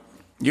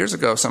Years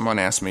ago, someone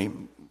asked me,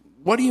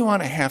 what do you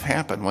want to have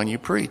happen when you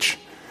preach?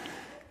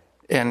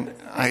 And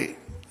I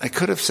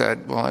could have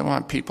said, well, I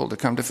want people to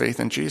come to faith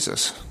in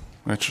Jesus,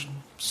 which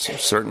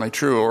is certainly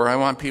true. Or I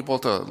want people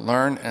to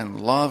learn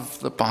and love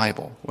the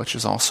Bible, which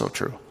is also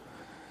true.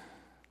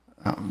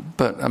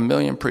 But a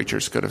million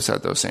preachers could have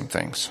said those same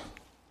things.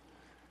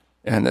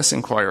 And this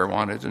inquirer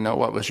wanted to know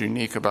what was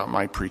unique about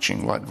my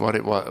preaching,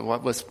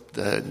 what was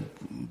the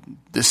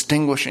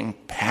distinguishing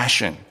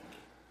passion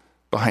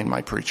behind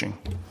my preaching.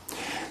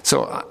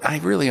 So I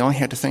really only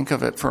had to think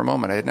of it for a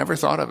moment. I had never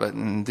thought of it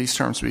in these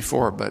terms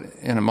before, but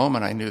in a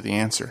moment I knew the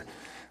answer.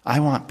 I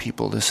want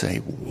people to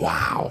say,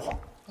 wow,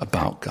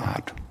 about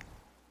God.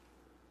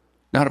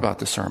 Not about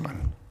the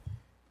sermon.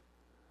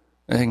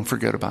 They can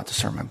forget about the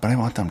sermon, but I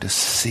want them to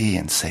see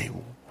and say,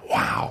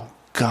 wow,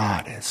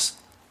 God is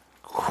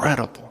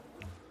incredible.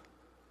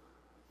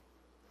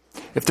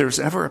 If there's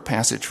ever a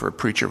passage for a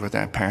preacher with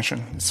that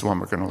passion, it's the one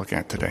we're going to look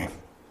at today.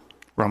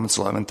 Romans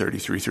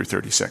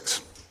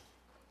 11:33-36.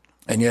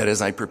 And yet,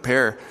 as I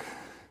prepare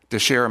to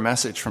share a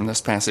message from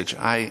this passage,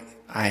 I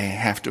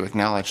have to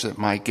acknowledge that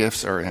my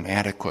gifts are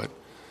inadequate,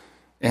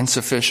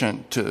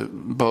 insufficient to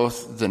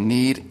both the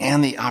need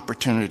and the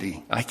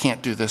opportunity. I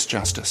can't do this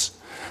justice.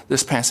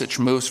 This passage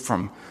moves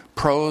from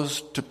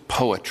prose to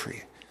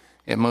poetry.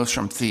 It moves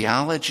from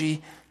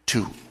theology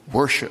to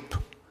worship,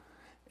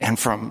 and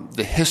from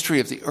the history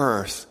of the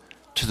earth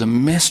to the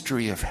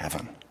mystery of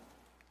heaven.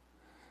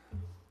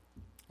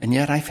 And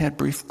yet I've had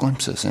brief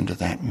glimpses into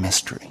that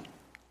mystery.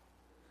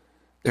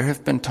 There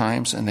have been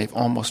times, and they've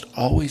almost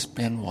always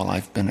been while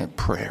I've been at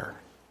prayer.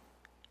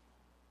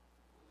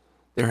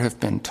 There have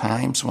been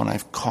times when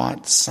I've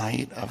caught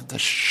sight of the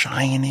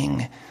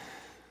shining,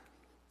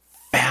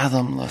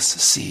 fathomless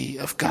sea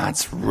of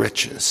God's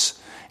riches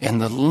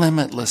and the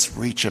limitless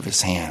reach of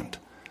his hand.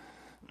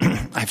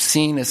 I've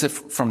seen, as if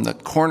from the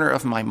corner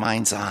of my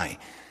mind's eye,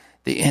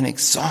 the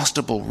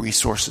inexhaustible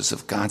resources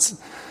of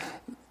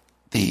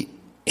the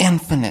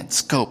infinite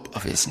scope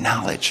of his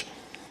knowledge,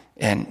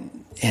 and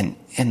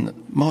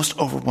most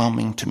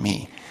overwhelming to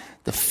me,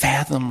 the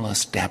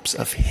fathomless depths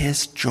of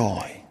his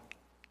joy.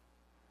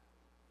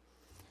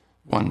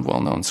 One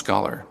well-known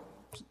scholar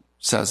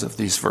says of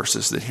these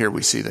verses that here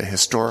we see the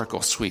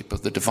historical sweep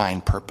of the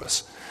divine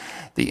purpose,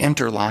 the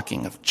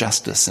interlocking of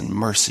justice and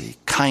mercy,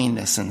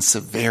 kindness and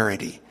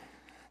severity,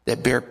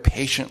 that bear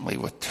patiently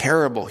with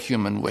terrible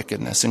human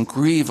wickedness and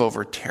grieve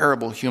over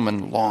terrible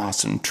human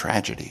loss and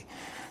tragedy,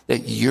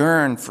 that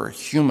yearn for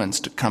humans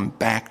to come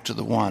back to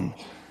the one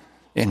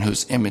in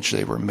whose image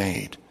they were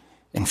made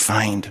and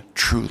find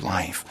true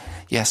life.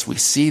 Yes, we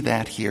see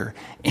that here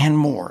and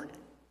more.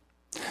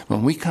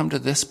 When we come to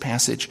this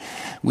passage,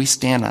 we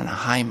stand on a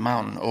high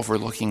mountain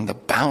overlooking the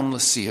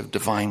boundless sea of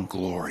divine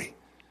glory.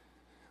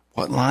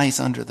 What lies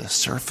under the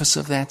surface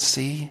of that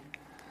sea,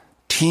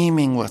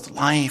 teeming with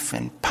life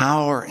and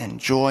power and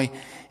joy,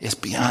 is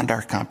beyond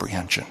our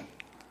comprehension.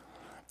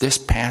 This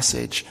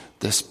passage,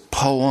 this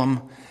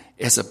poem,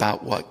 is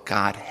about what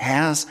God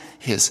has,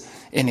 his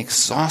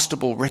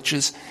inexhaustible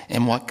riches,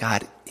 and what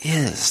God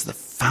is, the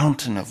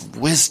fountain of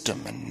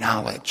wisdom and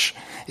knowledge.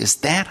 Is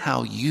that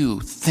how you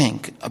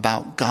think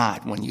about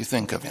God when you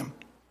think of him?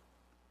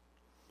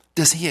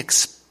 Does he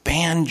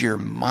expand your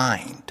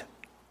mind?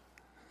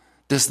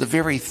 Does the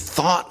very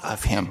thought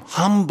of him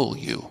humble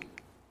you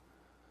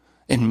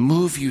and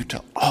move you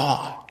to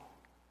awe?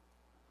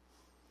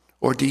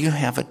 Or do you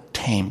have a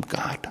tame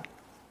God?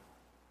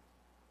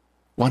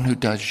 One who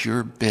does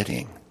your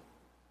bidding,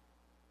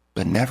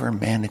 but never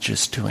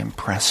manages to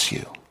impress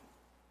you.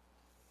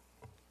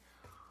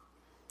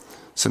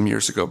 Some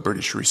years ago,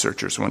 British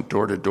researchers went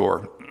door to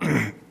door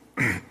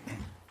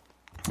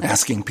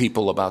asking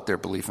people about their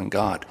belief in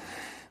God.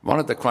 One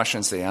of the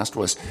questions they asked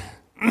was,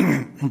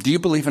 do you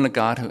believe in a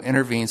God who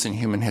intervenes in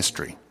human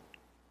history,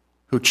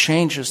 who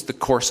changes the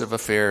course of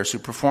affairs, who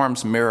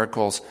performs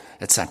miracles,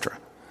 etc.?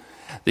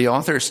 The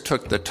authors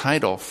took the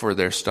title for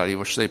their study,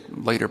 which they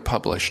later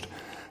published,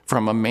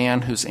 from a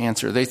man whose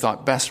answer they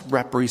thought best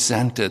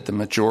represented the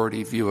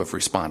majority view of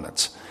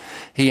respondents.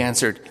 He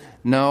answered,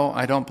 no,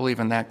 I don't believe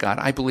in that God.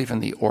 I believe in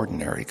the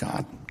ordinary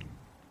God.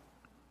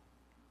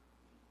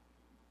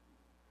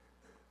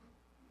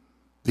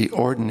 The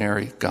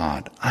ordinary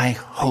God. I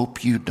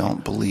hope you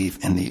don't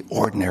believe in the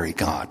ordinary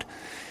God.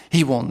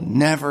 He will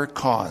never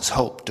cause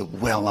hope to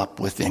well up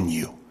within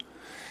you.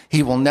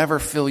 He will never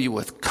fill you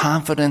with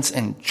confidence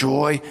and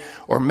joy,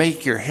 or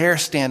make your hair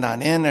stand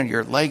on end and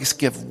your legs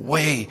give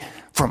way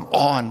from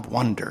awe and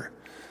wonder.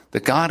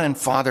 The God and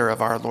Father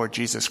of our Lord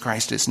Jesus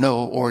Christ is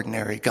no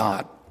ordinary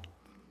God.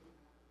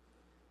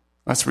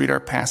 Let's read our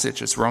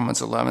passage. It's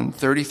Romans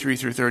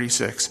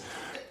 11:33-36.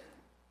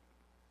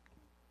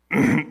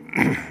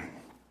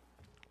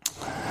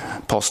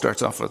 Paul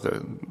starts off with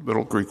a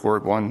little Greek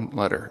word, one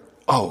letter,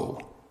 O.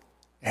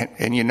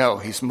 And you know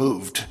he's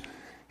moved.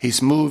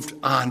 He's moved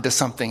on to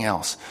something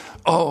else.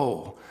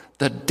 Oh,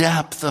 the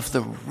depth of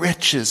the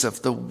riches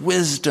of the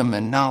wisdom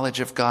and knowledge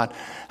of God.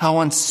 How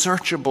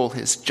unsearchable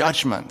his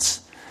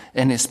judgments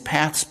and his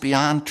paths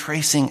beyond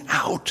tracing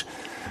out.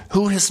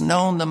 Who has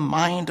known the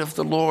mind of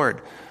the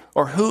Lord?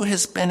 Or who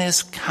has been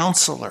his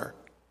counselor?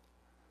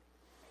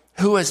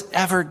 Who has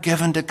ever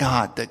given to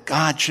God that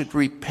God should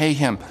repay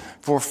him?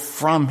 For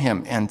from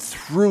him and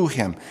through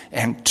him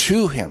and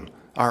to him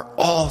are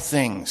all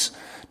things.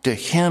 To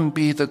him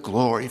be the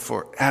glory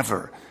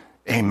forever.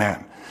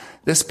 Amen.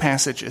 This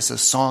passage is a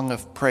song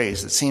of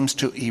praise that seems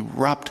to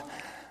erupt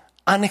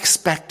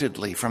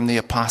unexpectedly from the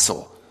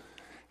apostle.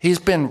 He's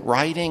been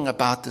writing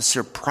about the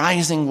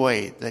surprising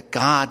way that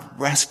God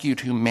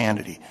rescued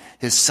humanity,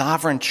 his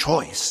sovereign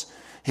choice,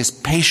 his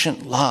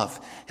patient love,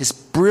 his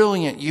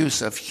brilliant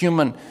use of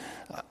human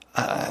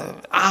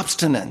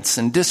obstinance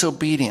and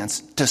disobedience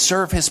to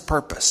serve his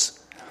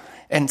purpose.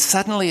 And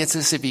suddenly it's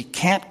as if he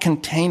can't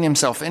contain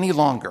himself any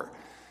longer.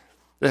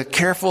 The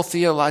careful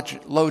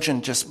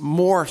theologian just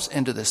morphs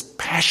into this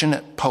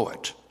passionate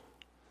poet.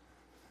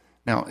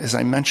 Now, as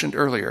I mentioned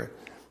earlier,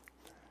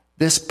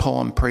 this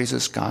poem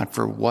praises God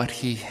for what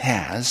he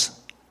has,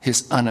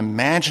 his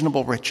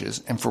unimaginable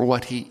riches, and for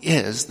what he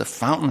is, the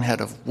fountainhead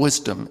of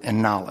wisdom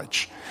and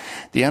knowledge.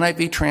 The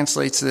NIV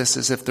translates this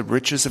as if the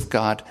riches of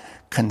God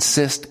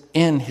consist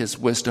in his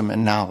wisdom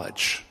and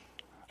knowledge.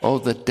 Oh,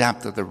 the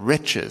depth of the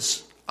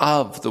riches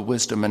of the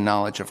wisdom and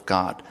knowledge of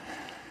God.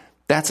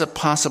 That's a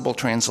possible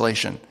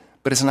translation,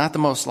 but it's not the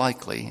most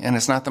likely, and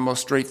it's not the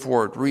most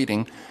straightforward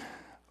reading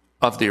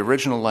of the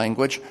original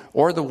language,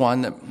 or the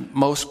one that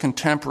most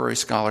contemporary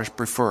scholars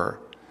prefer.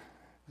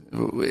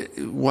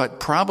 What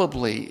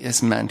probably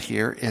is meant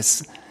here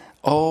is,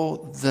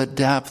 oh, the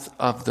depth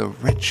of the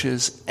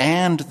riches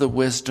and the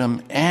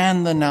wisdom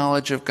and the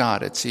knowledge of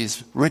God. It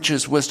sees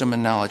riches, wisdom,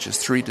 and knowledge as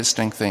three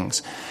distinct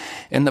things.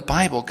 In the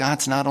Bible,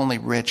 God's not only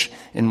rich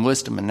in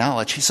wisdom and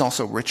knowledge, he's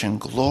also rich in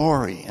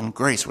glory and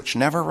grace, which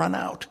never run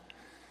out.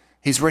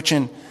 He's rich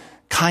in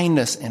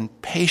kindness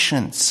and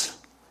patience.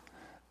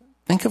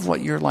 Think of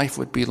what your life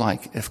would be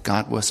like if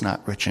God was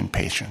not rich in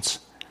patience,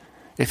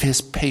 if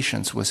his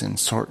patience was in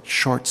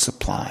short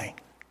supply.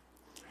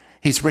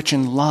 He's rich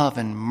in love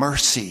and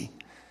mercy,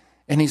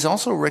 and he's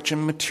also rich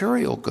in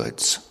material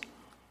goods.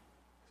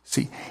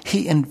 See,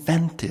 he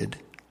invented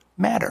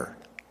matter,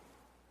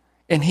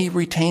 and he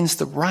retains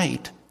the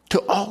right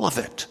to all of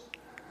it.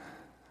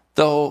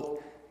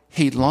 Though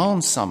he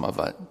loans some of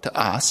it to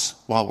us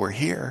while we're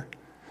here,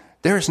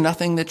 there is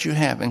nothing that you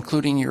have,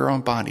 including your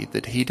own body,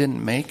 that he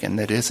didn't make and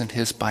that isn't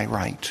his by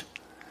right.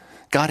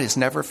 God has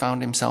never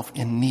found himself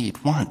in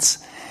need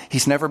once.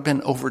 He's never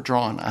been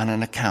overdrawn on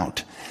an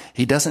account.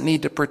 He doesn't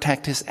need to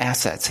protect his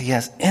assets. He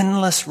has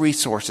endless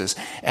resources,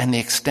 and the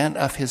extent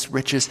of his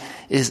riches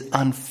is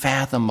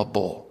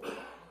unfathomable.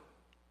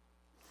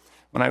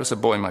 When I was a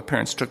boy, my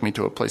parents took me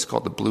to a place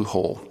called the Blue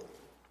Hole.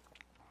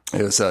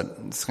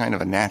 It's kind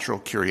of a natural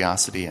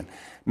curiosity, and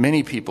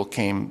many people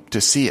came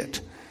to see it.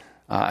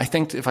 I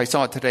think if I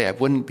saw it today, I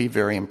wouldn't be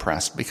very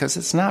impressed, because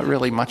it's not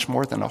really much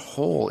more than a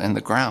hole in the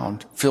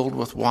ground filled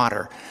with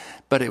water.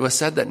 But it was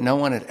said that no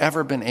one had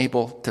ever been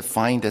able to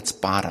find its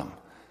bottom.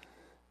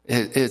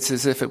 It's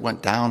as if it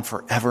went down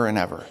forever and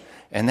ever.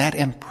 And that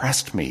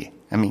impressed me.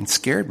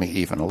 Scared me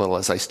even a little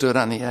as I stood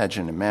on the edge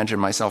and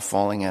imagined myself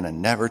falling in and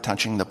never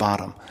touching the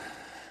bottom.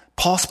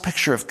 Paul's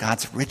picture of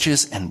God's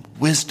riches and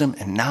wisdom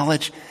and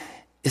knowledge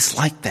is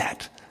like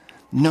that.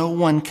 No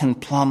one can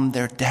plumb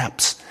their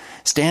depths.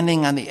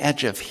 Standing on the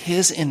edge of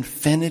his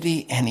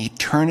infinity and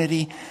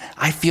eternity,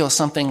 I feel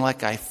something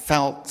like I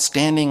felt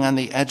standing on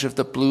the edge of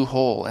the blue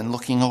hole and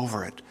looking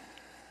over it.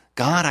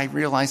 God, I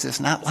realize, is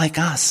not like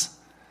us.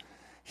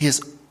 He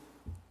is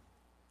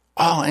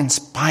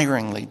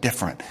awe-inspiringly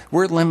different.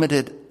 We're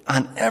limited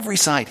on every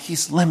side.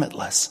 He's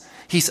limitless.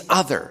 He's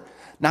other,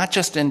 not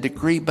just in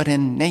degree, but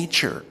in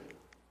nature.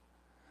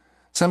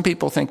 Some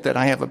people think that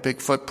I have a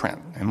big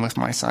footprint, and with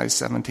my size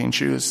 17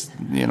 shoes,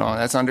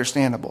 that's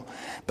understandable.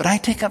 But I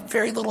take up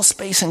very little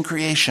space in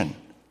creation.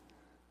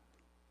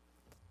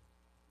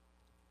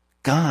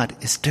 God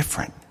is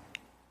different.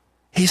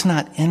 He's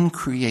not in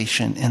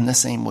creation in the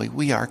same way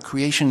we are.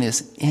 Creation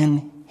is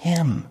in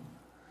him.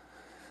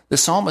 The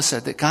psalmist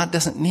said that God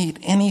doesn't need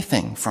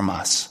anything from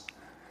us.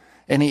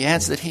 And he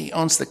adds that he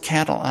owns the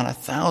cattle on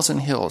 1,000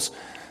 hills,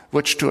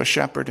 which to a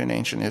shepherd in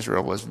ancient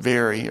Israel was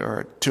to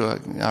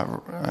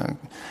a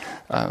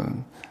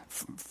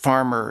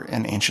farmer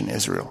in ancient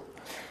Israel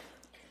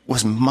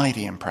was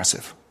mighty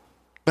impressive.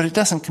 But it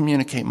doesn't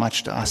communicate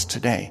much to us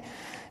today.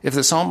 If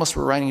the psalmist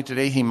were writing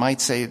today, he might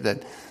say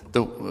that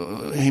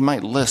he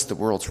might list the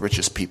world's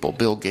richest people,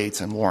 Bill Gates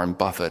and Warren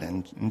Buffett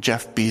and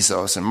Jeff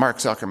Bezos and Mark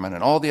Zuckerman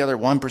and all the other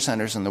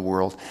 1%ers in the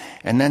world,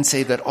 and then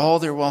say that all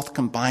their wealth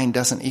combined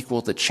doesn't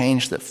equal the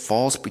change that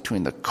falls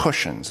between the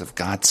cushions of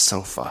God's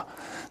sofa.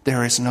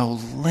 There is no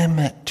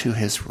limit to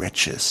his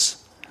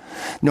riches,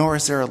 nor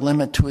is there a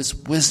limit to his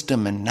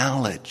wisdom and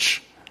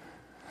knowledge.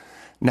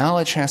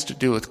 Knowledge has to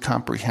do with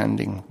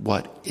comprehending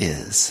what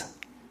is.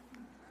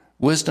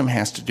 Wisdom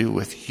has to do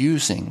with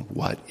using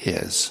what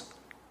is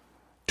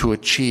to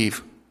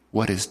achieve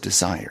what is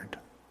desired.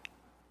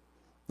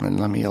 And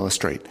let me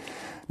illustrate.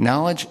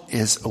 Knowledge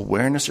is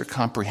awareness or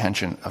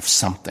comprehension of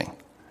something.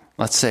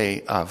 Let's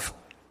say of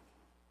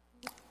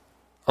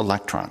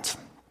electrons.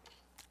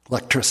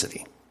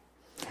 electricity.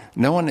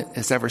 No one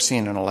has ever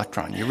seen an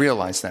electron. You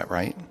realize that,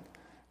 right?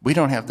 We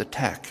don't have the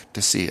tech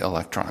to see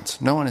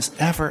electrons. No one has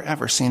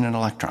ever seen an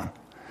electron.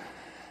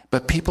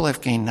 But people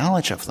have gained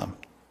knowledge of them.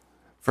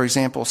 For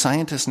example,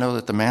 scientists know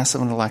that the mass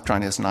of an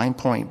electron is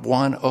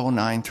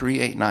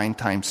 9.109389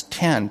 times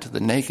 10 to the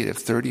negative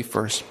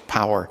 31st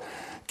power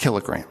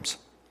kilograms.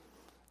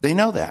 They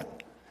know that.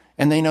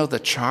 And they know the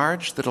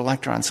charge that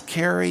electrons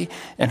carry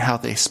and how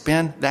they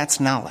spin. That's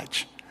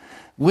knowledge.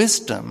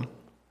 Wisdom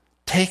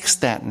takes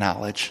that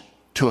knowledge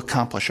to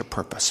accomplish a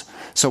purpose.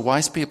 So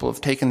wise people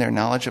have taken their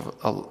knowledge of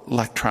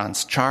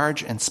electrons'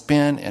 charge and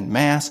spin and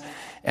mass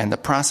and the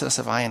process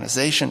of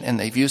ionization, and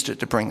they've used it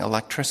to bring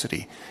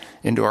electricity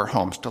into our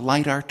homes, to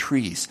light our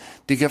trees,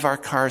 to give our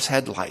cars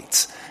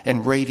headlights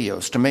and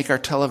radios, to make our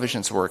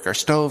televisions work, our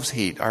stoves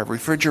heat, our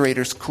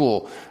refrigerators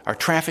cool, our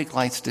traffic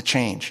lights to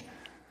change.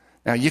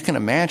 Now, you can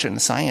imagine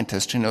a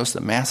scientist who knows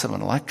the mass of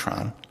an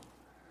electron,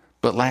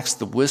 but lacks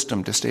the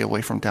wisdom to stay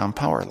away from down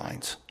power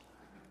lines.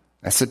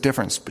 That's the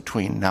difference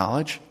between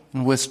knowledge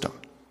and wisdom.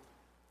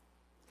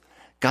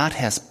 God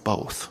has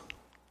both.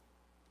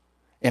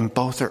 And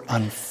both are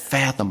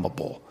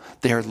unfathomable.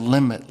 They're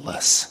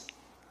limitless.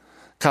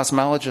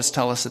 Cosmologists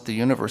tell us that the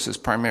universe is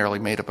primarily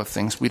made up of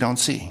things we don't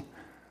see.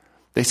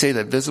 They say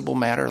that visible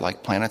matter,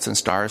 like planets and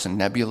stars and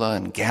nebula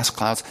and gas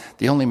clouds,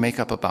 they only make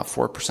up about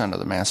 4% of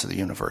the mass of the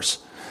universe.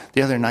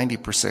 The other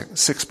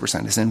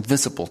 96% is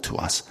invisible to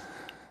us.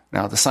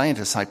 Now, the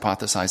scientists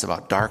hypothesize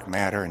about dark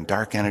matter and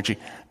dark energy.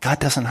 God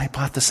doesn't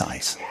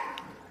hypothesize.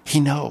 He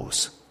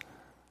knows.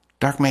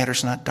 Dark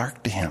matter's not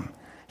dark to him.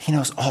 He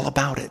knows all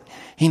about it.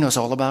 He knows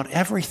all about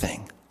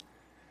everything.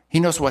 He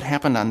knows what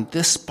happened on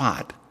this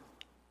spot,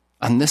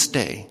 on this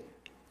day,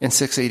 in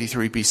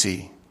 683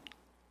 BC.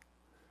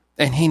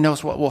 And he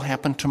knows what will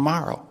happen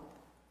tomorrow,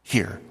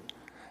 here,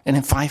 and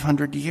in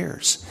 500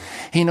 years.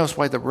 He knows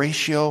why the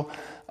ratio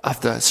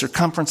of the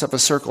circumference of a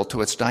circle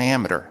to its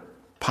diameter,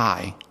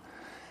 pi,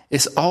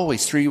 is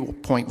always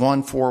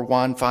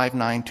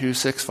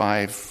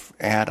 3.14159265,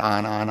 add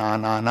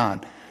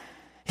on.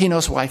 He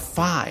knows why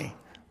phi,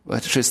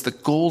 which is the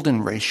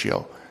golden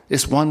ratio,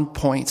 is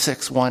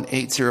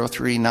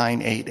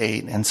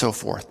 1.618039888, and so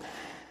forth.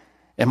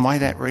 And why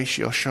that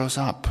ratio shows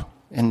up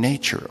in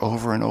nature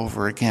over and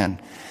over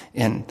again,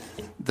 in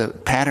the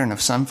pattern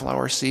of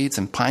sunflower seeds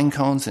and pine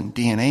cones and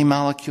DNA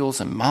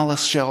molecules and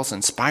mollusk shells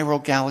and spiral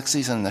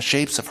galaxies and the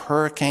shapes of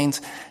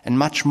hurricanes and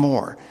much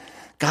more.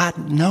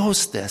 God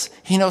knows this.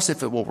 He knows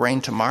if it will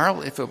rain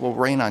tomorrow, if it will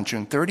rain on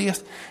June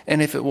 30th,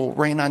 and if it will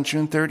rain on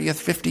June 30th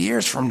 50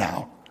 years from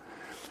now.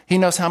 He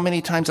knows how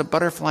many times a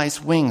butterfly's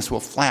wings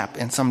will flap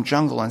in some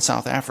jungle in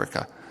South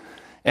Africa,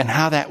 and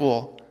how that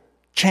will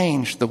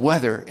change the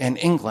weather in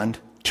England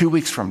 2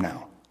 weeks from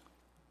now.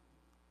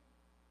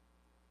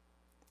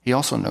 He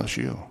also knows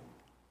you.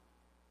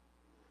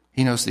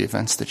 He knows the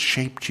events that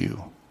shaped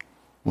you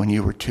when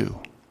you were 2.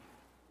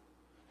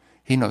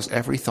 He knows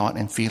every thought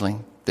and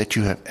feeling that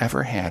you have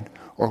ever had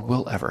or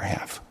will ever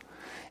have,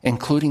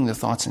 including the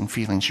thoughts and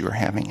feelings you are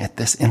having at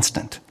this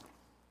instant.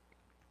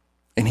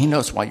 And he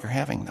knows why you're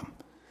having them.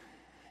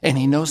 And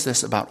he knows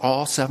this about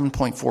all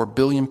 7.4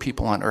 billion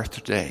people on earth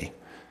today,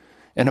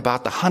 and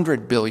about the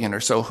 100 billion or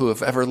so who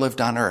have ever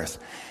lived on earth.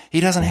 He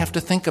doesn't have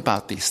to think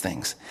about these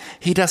things.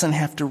 He doesn't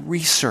have to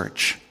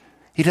research.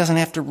 He doesn't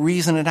have to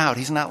reason it out.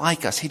 He's not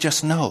like us. He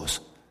just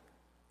knows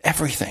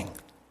everything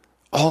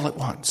all at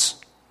once.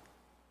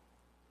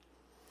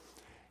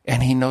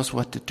 And he knows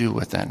what to do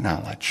with that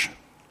knowledge.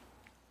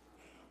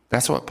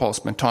 That's what Paul's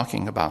been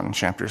talking about in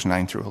chapters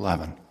 9 through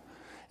 11.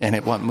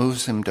 And what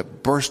moves him to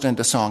burst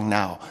into song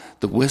now.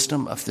 The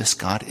wisdom of this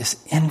God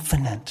is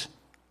infinite.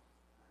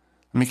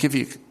 Let me give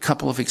you a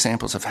couple of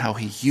examples of how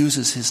he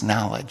uses his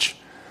knowledge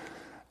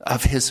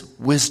of his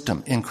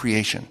wisdom in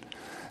creation.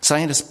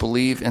 Scientists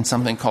believe in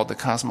something called the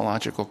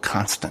cosmological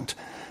constant.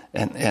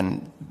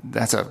 And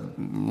that's a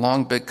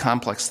long, big,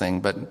 complex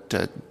thing, but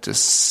to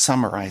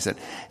summarize it,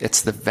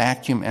 it's the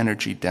vacuum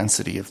energy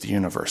density of the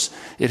universe.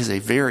 It is a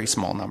very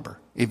small number,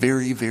 a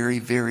very, very,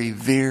 very,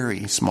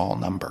 very small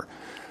number.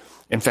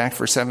 In fact,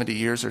 for 70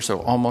 years or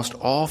so, almost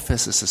all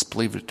physicists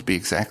believed it to be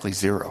exactly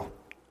 0.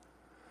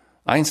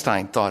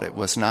 Einstein thought it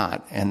was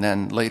not, and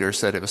then later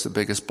said it was the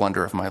biggest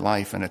blunder of my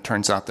life, and it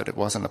turns out that it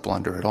wasn't a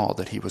blunder at all,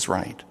 that he was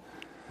right.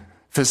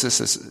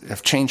 Physicists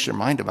have changed their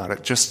mind about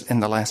it just in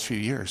the last few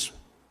years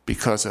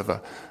because of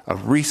a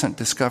recent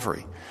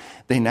discovery.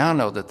 They now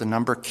know that the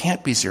number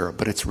can't be 0,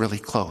 but it's really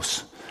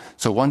close.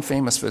 So one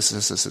famous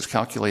physicist has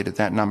calculated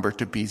that number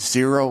to be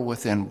 0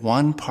 within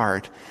 1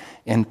 part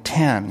in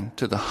 10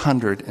 to the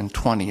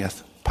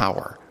 120th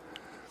power.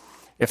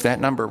 If that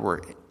number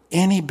were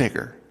any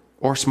bigger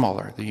or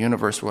smaller, the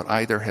universe would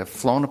either have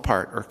flown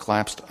apart or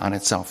collapsed on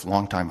itself a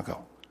long time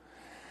ago.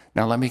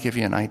 Now let me give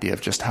you an idea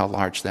of just how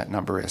large that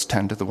number is,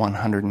 10 to the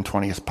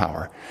 120th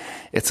power.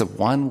 It's a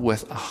 1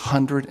 with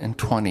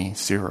 120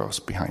 zeros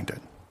behind it.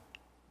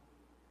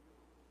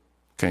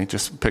 Okay,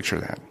 just picture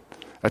that.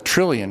 A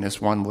trillion is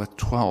 1 with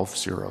 12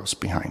 zeros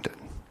behind it.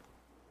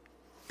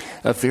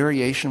 A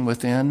variation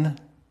within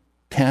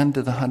 10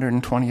 to the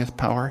 120th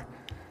power,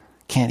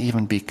 can't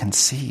even be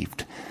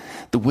conceived.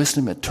 The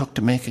wisdom it took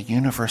to make a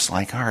universe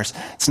like ours,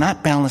 it's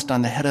not balanced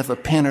on the head of a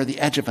pin or the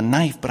edge of a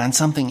knife, but on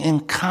something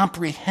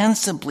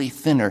incomprehensibly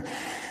thinner.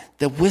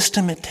 The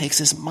wisdom it takes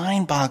is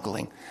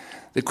mind-boggling.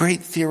 The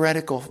great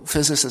theoretical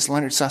physicist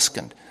Leonard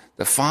Susskind,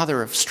 the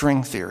father of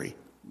string theory,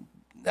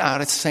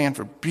 out at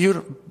Stanford,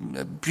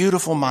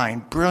 beautiful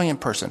mind, brilliant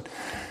person,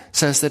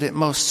 says that it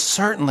most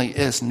certainly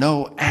is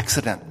no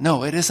accident.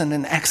 No, it isn't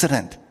an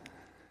accident.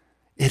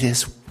 It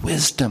is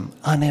wisdom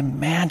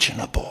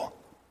unimaginable.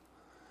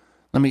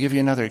 Let me give you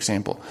another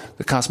example.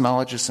 The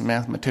cosmologist and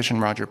mathematician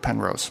Roger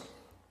Penrose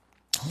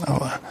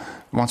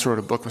once wrote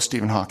a book with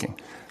Stephen Hawking.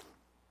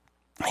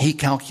 He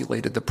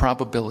calculated the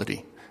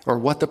probability, or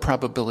what the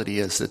probability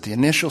is, that the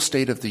initial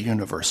state of the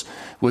universe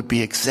would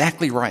be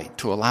exactly right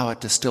to allow it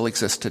to still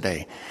exist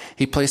today.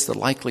 He placed the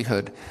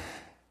likelihood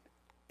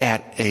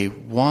at a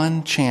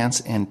 1 chance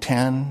in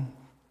 10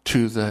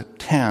 to the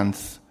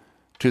 10th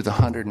to the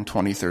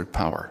 123rd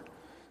power.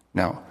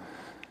 Now,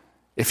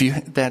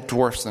 that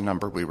dwarfs the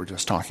number we were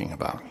just talking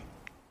about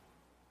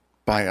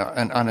by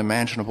an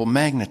unimaginable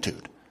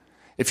magnitude.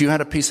 If you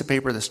had a piece of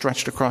paper that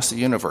stretched across the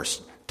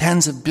universe,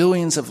 tens of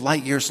billions of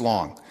light years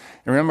long,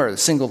 and remember, a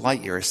single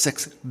light year is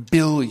 6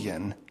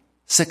 billion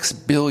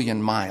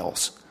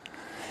miles,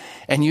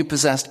 and you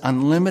possessed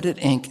unlimited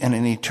ink and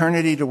an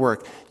eternity to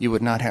work, you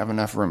would not have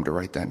enough room to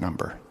write that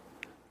number.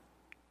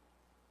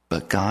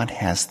 But God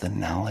has the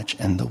knowledge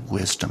and the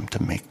wisdom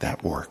to make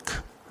that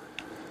work.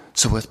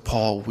 So with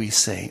Paul, we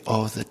say,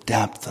 oh, the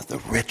depth of the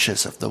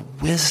riches of the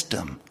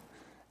wisdom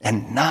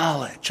and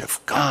knowledge of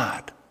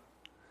God.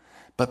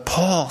 But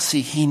Paul,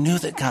 see, he knew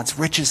that God's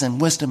riches and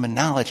wisdom and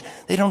knowledge,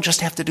 they don't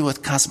just have to do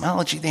with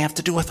cosmology, they have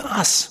to do with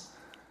us.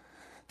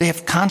 They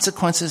have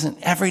consequences in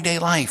everyday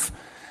life.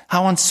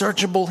 How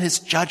unsearchable his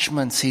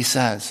judgments, he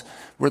says,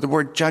 where the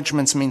word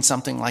judgments means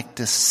something like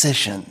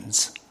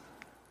decisions.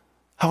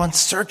 How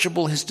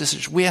unsearchable his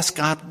decisions. We ask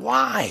God,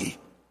 why?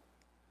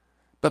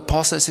 But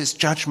Paul says his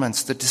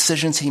judgments, the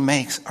decisions he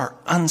makes, are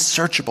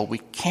unsearchable. We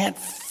can't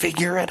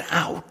figure it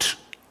out.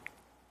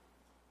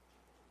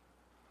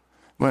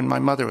 When my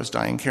mother was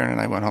dying, Karen and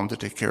I went home to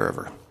take care of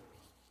her.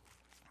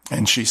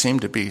 And she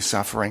seemed to be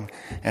suffering,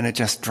 and it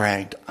just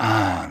dragged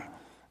on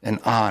and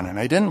on. And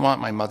I didn't want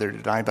my mother to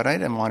die, but I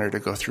didn't want her to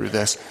go through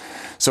this.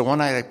 So one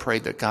night I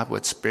prayed that God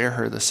would spare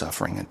her the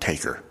suffering and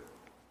take her.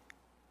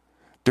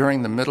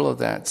 During the middle of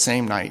that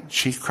same night,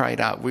 she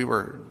cried out. We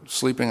were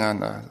sleeping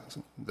on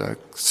the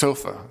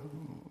sofa.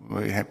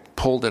 We had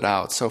pulled it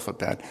out, sofa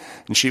bed,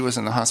 and she was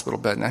in the hospital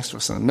bed next to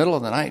us. In the middle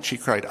of the night, she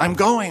cried, I'm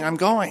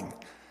going.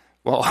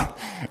 Well,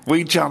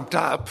 we jumped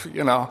up, she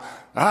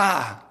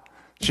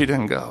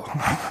didn't go.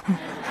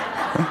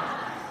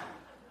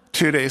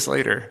 2 days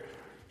later,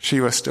 she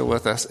was still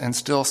with us and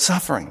still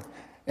suffering.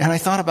 And I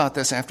thought about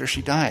this after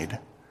she died.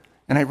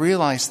 And I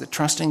realized that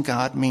trusting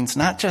God means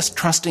not just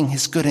trusting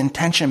his good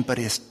intention, but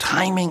his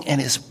timing and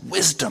his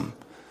wisdom.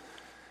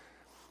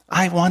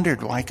 I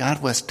wondered why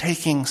God was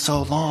taking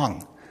so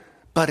long.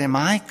 But am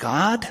I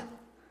God?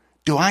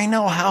 Do I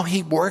know how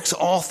he works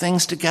all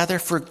things together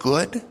for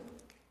good?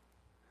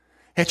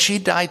 Had she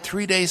died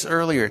 3 days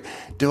earlier,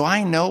 do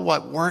I know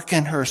what work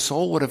in her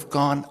soul would have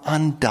gone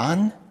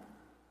undone?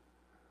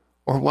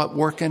 Or what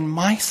work in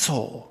my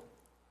soul?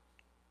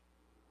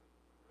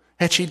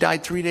 Had she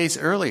died 3 days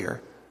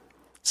earlier,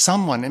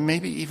 someone, and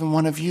maybe even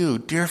one of you,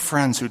 dear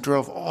friends who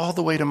drove all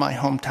the way to my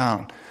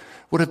hometown,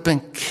 would have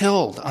been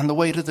killed on the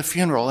way to the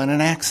funeral in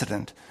an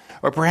accident.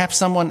 Or perhaps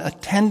someone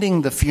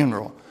attending the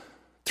funeral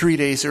 3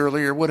 days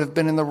earlier would have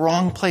been in the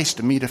wrong place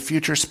to meet a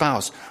future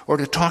spouse, or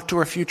to talk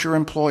to a future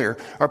employer,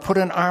 or put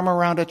an arm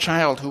around a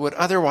child who would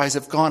otherwise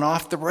have gone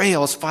off the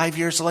rails 5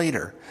 years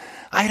later.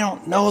 I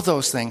don't know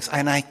those things,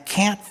 and I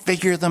can't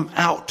figure them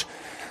out.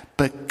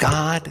 But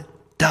God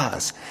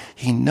does.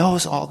 He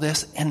knows all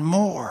this and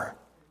more.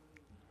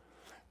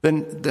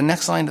 Then the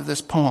next line of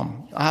this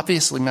poem,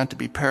 obviously meant to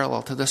be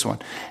parallel to this one,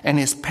 and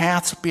his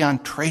paths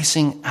beyond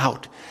tracing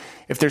out.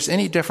 If there's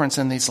any difference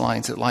in these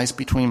lines, it lies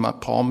between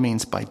what Paul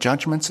means by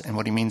judgments and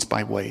what he means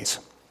by ways.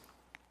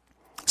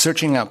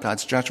 Searching out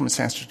God's judgments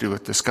has to do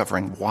with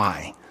discovering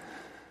why.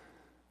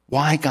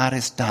 Why God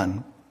has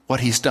done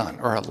what he's done,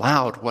 or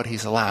allowed what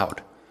he's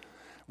allowed.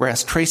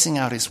 Whereas tracing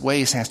out his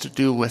ways has to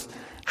do with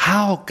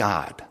how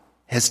God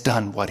has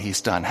done what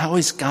he's done, how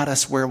he's got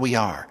us where we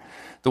are.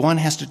 The one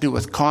has to do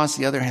with cause,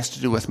 the other has to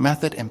do with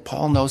method, and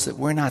Paul knows that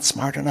we're not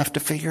smart enough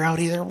to figure out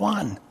either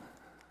one.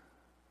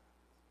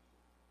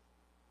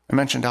 I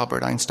mentioned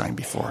Albert Einstein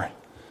before.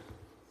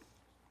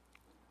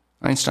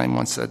 Einstein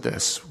once said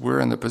this: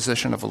 we're in the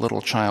position of a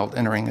little child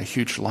entering a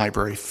huge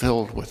library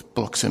filled with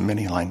books in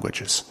many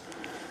languages.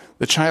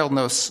 The child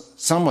knows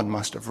someone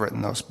must have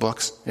written those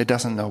books. It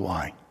doesn't know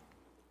why.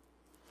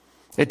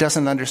 It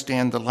doesn't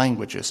understand the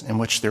languages in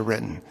which they're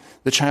written.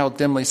 The child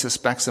dimly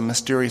suspects a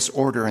mysterious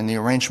order in the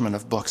arrangement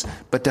of books,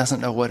 but doesn't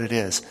know what it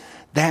is.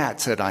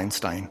 That, said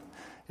Einstein,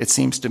 it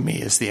seems to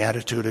me, is the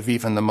attitude of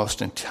even the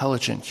most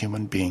intelligent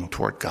human being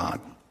toward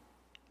God.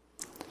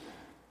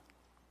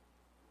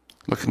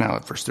 Look now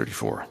at verse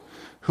 34.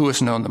 Who has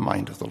known the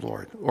mind of the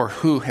Lord, or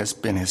who has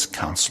been his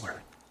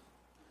counselor?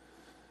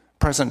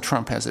 President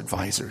Trump has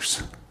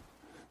advisors.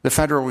 The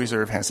Federal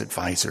Reserve has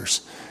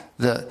advisors.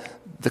 The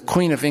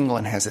Queen of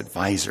England has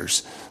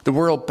advisors. The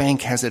World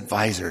Bank has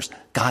advisors.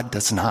 God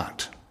does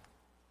not.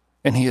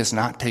 And he is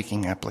not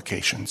taking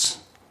applications.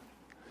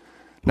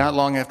 Not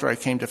long after I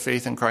came to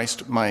faith in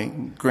Christ, my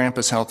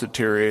grandpa's health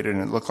deteriorated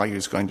and it looked like he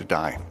was going to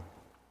die.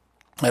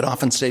 I'd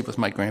often stayed with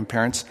my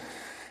grandparents,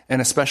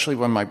 and especially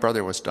when my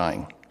brother was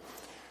dying.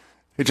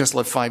 He just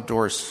lived 5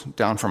 doors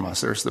down from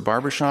us. There's the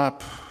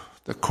barbershop,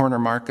 the corner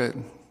market,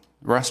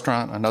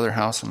 restaurant, another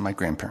house, and my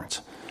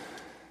grandparents.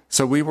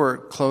 So we were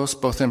close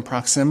both in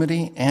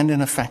proximity and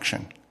in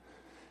affection.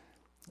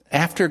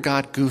 After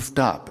God goofed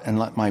up and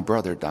let my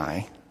brother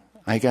die,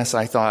 I guess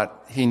I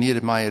thought he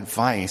needed my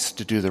advice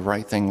to do the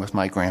right thing with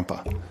my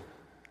grandpa.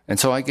 And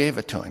so I gave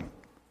it to him.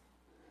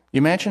 You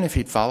imagine if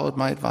he'd followed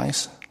my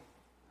advice?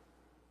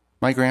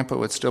 My grandpa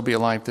would still be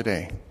alive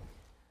today,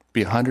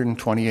 be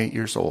 128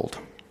 years old.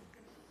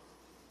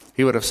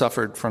 He would have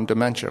suffered from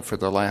dementia for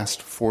the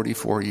last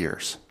 44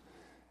 years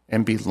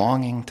and be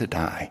longing to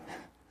die.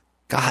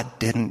 God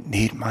didn't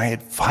need my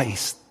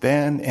advice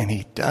then, and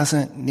he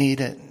doesn't need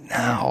it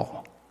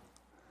now.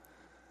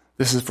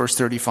 This is verse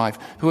 35.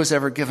 Who has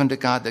ever given to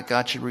God that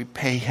God should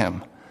repay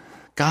him?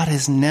 God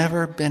has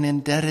never been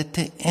indebted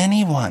to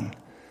anyone.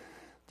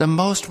 The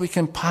most we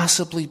can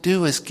possibly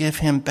do is give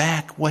him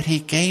back what he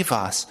gave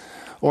us,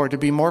 or to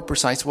be more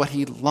precise, what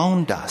he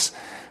loaned us.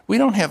 We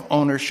don't have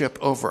ownership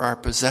over our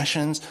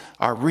possessions,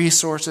 our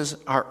resources,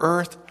 our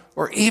earth,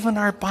 or even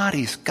our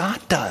bodies. God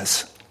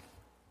does.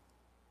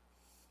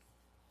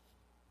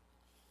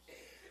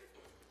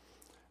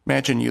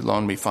 Imagine you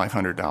loaned me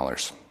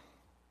 $500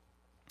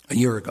 a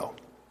year ago.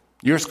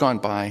 Years gone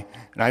by,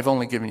 and I've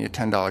only given you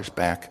 $10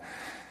 back,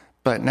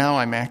 but now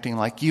I'm acting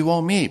like you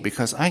owe me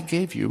because I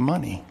gave you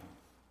money.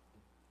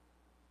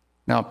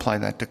 Now apply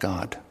that to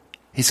God.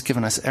 He's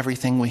given us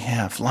everything we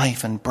have,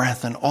 life and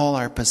breath and all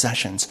our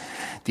possessions.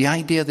 The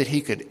idea that he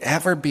could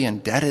ever be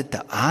indebted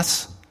to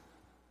us?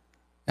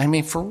 I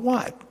mean, for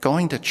what?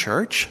 Going to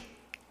church?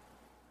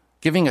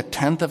 Giving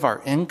 1/10 of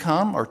our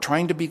income or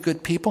trying to be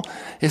good people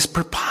is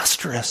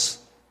preposterous.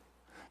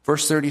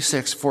 Verse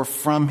 36, for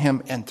from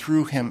him and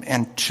through him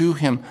and to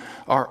him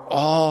are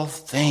all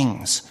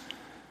things.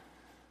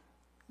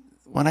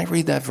 When I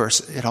read that verse,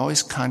 it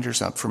always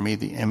conjures up for me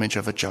the image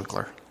of a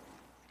juggler.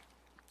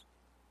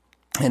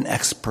 An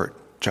expert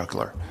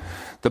juggler.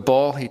 The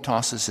ball he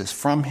tosses is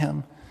from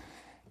him,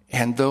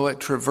 and though it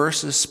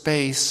traverses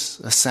space,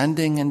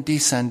 ascending and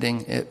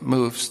descending, it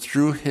moves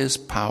through his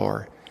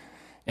power,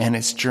 and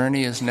its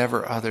journey is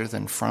never other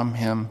than from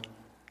him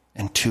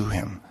and to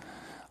him.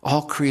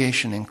 All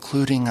creation,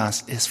 including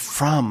us, is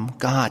from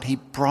God. He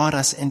brought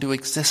us into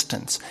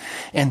existence.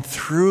 And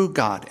through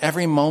God,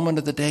 every moment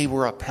of the day,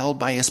 we're upheld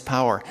by his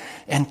power.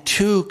 And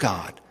to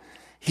God,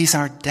 he's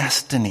our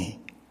destiny.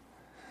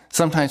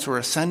 Sometimes we're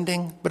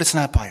ascending, but it's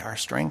not by our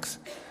strength.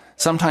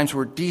 Sometimes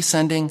we're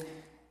descending,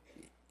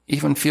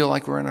 even feel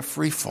like we're in a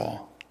free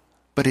fall.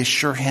 But his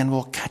sure hand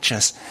will catch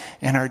us.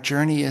 And our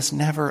journey is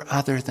never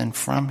other than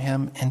from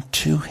him and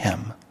to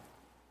him.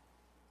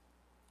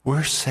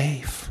 We're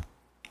safe.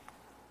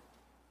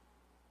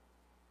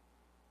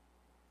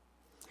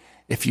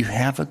 If you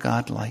have a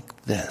God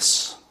like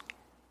this,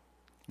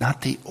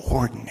 not the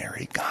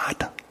ordinary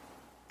God,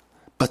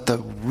 but the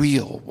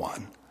real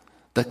one,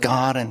 the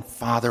God and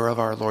Father of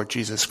our Lord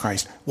Jesus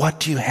Christ, what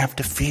do you have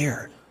to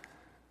fear?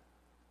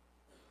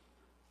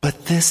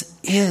 But this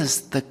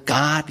is the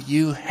God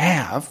you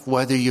have,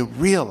 whether you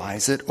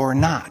realize it or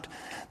not.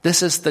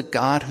 This is the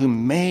God who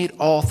made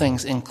all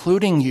things,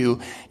 including you,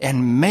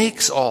 and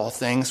makes all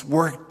things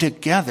work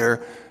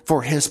together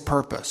for his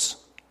purpose.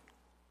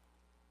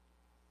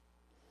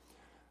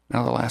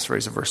 Now the last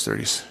phrase of verse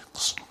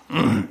 36.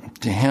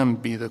 To him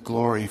be the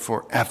glory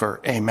forever.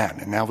 Amen.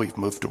 And now we've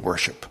moved to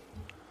worship.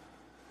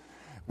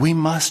 We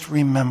must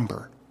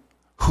remember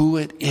who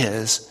it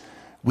is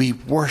we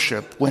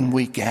worship when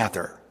we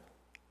gather.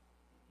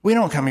 We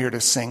don't come here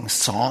to sing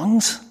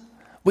songs.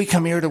 We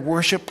come here to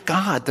worship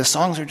God. The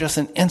songs are just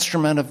an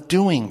instrument of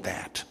doing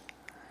that.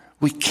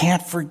 We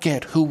can't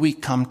forget who we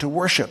come to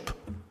worship.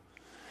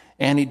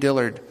 Annie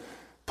Dillard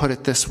put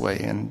it this way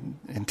in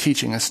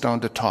Teaching a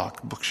Stone to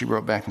Talk, a book she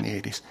wrote back in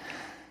the 80s.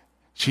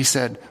 She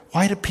said,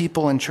 why do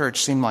people in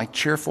church seem like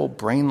cheerful,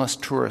 brainless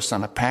tourists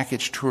on a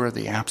package tour of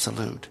the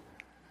absolute?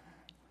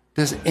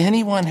 Does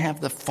anyone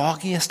have the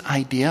foggiest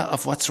idea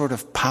of what sort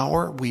of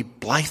power we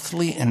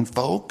blithely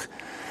invoke?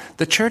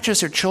 The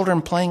churches are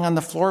children playing on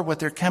the floor with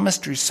their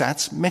chemistry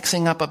sets,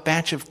 mixing up a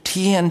batch of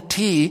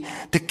TNT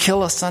to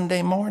kill a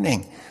Sunday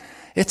morning.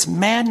 It's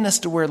madness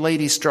to wear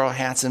ladies' straw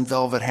hats and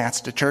velvet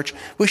hats to church.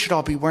 We should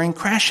all be wearing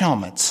crash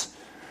helmets.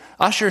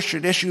 Ushers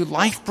should issue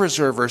life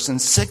preservers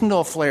and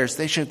signal flares.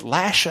 They should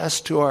lash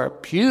us to our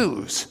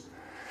pews.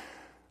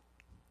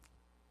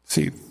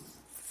 See,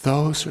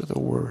 those are the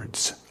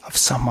words of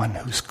someone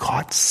who's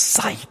caught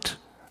sight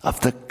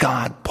of the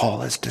God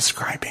Paul is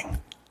describing.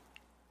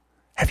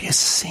 Have you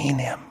seen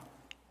him?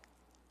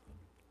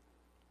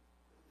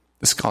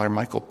 The scholar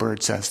Michael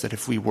Bird says that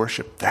if we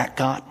worship that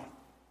God,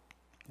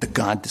 the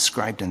God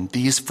described in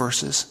these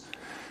verses,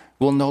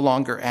 we'll no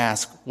longer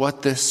ask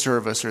what this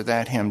service or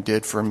that hymn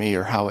did for me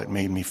or how it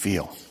made me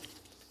feel.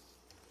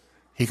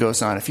 He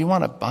goes on, if you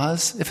want a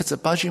buzz, if it's a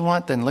buzz you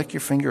want, then lick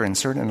your finger and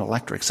insert an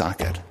electric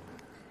socket.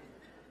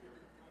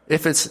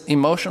 If it's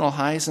emotional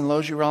highs and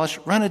lows you relish,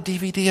 run a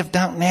DVD of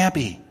Downton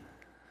Abbey.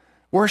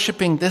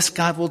 Worshiping this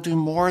God will do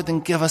more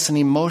than give us an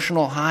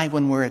emotional high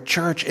when we're at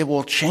church. It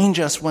will change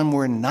us when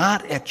we're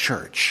not at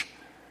church.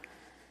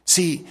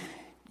 See,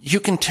 you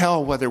can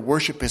tell whether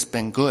worship has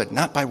been good,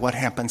 not by what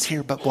happens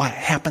here, but what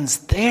happens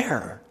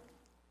there.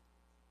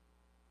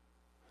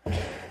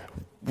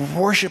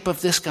 Worship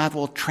of this God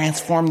will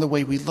transform the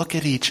way we look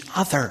at each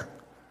other,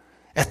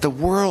 at the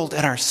world,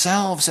 at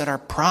ourselves, at our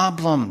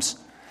problems.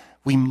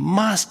 We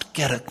must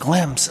get a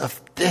glimpse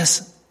of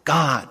this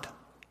God.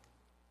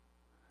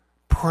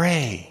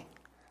 Pray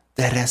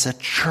that as a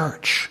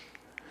church,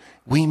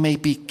 we may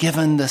be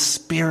given the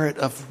spirit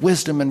of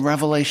wisdom and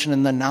revelation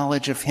and the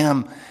knowledge of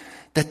Him,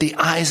 that the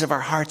eyes of our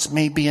hearts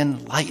may be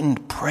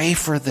enlightened. Pray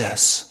for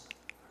this.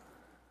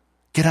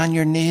 Get on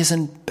your knees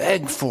and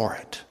beg for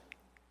it.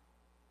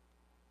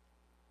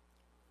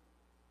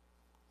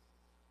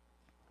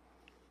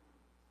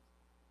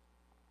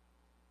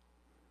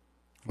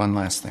 One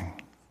last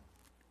thing.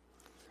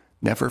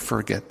 Never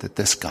forget that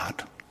this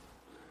God,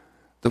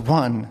 the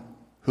one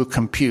who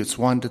computes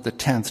 1 to the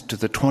 10th to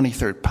the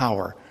 23rd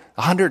power,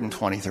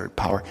 123rd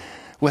power,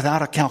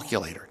 without a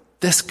calculator,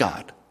 this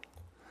God,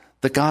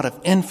 the God of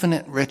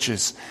infinite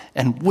riches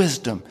and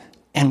wisdom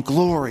and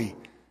glory,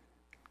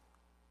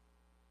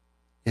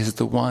 is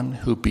the one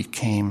who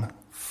became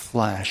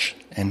flesh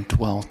and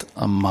dwelt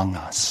among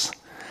us.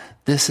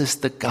 This is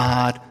the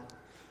God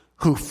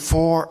who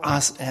for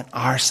us and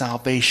our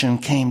salvation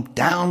came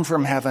down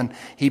from heaven.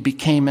 He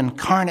became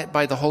incarnate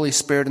by the Holy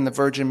Spirit and the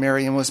Virgin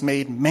Mary and was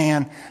made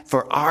man.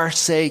 For our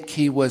sake,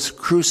 he was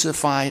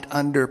crucified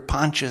under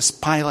Pontius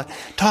Pilate.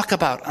 Talk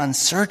about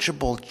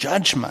unsearchable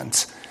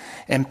judgments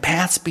and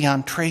paths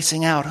beyond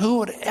tracing out. Who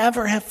would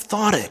ever have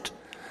thought it?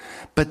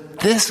 But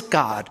this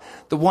God,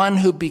 the one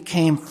who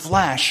became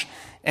flesh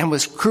and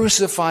was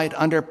crucified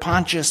under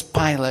Pontius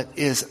Pilate,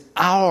 is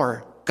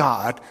our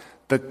God,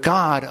 the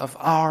God of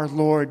our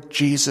Lord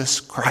Jesus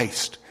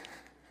Christ.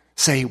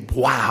 Say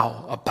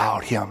wow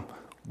about him.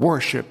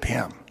 Worship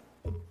him.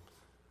 All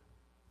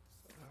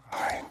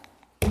right.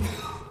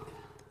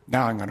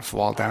 Now I'm going to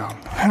fall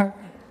down.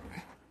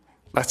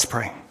 Let's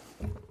pray.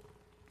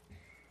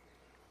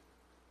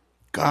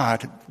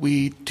 God,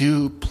 we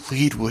do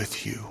plead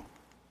with you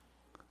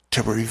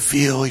to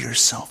reveal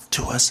yourself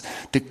to us,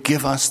 to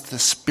give us the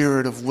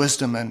spirit of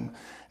wisdom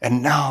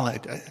and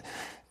knowledge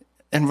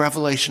and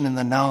revelation in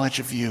the knowledge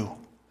of you.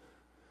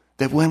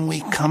 That when we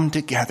come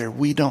together,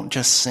 we don't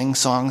just sing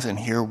songs and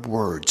hear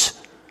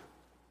words,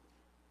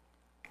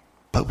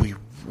 but we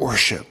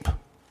worship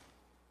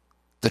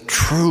the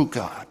true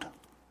God,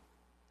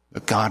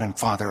 the God and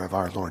Father of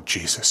our Lord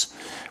Jesus.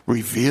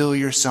 Reveal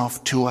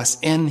yourself to us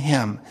in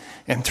him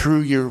and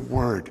through your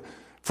word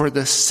for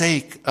the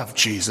sake of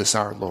Jesus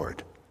our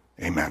Lord.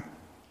 Amen.